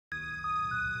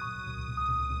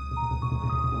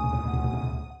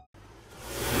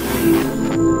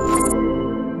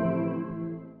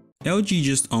LG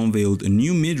just unveiled a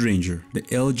new mid-ranger, the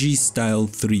LG Style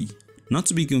 3, not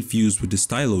to be confused with the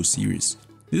Stylo series.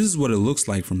 This is what it looks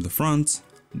like from the front,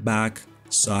 back,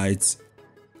 sides,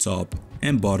 top,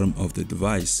 and bottom of the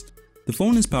device. The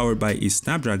phone is powered by a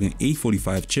Snapdragon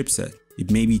 845 chipset. It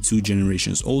may be 2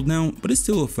 generations old now, but it's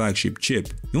still a flagship chip.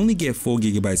 You only get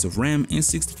 4GB of RAM and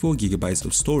 64GB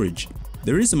of storage.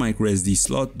 There is a microSD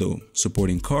slot though,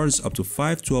 supporting cards up to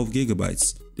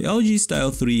 512GB. The LG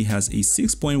Style 3 has a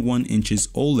 6.1 inches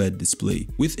OLED display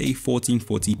with a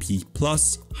 1440p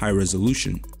plus high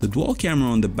resolution. The dual camera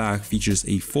on the back features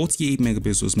a 48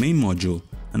 megapixels main module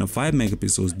and a 5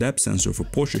 megapixels depth sensor for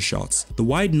portrait shots. The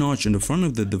wide notch on the front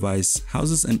of the device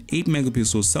houses an 8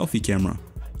 megapixel selfie camera.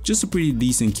 Just a pretty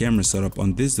decent camera setup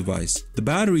on this device. The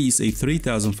battery is a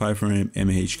 3500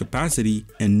 mAh capacity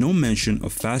and no mention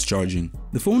of fast charging.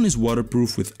 The phone is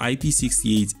waterproof with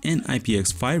IP68 and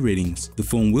IPX5 ratings. The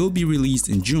phone will be released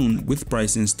in June with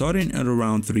pricing starting at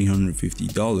around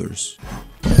 $350.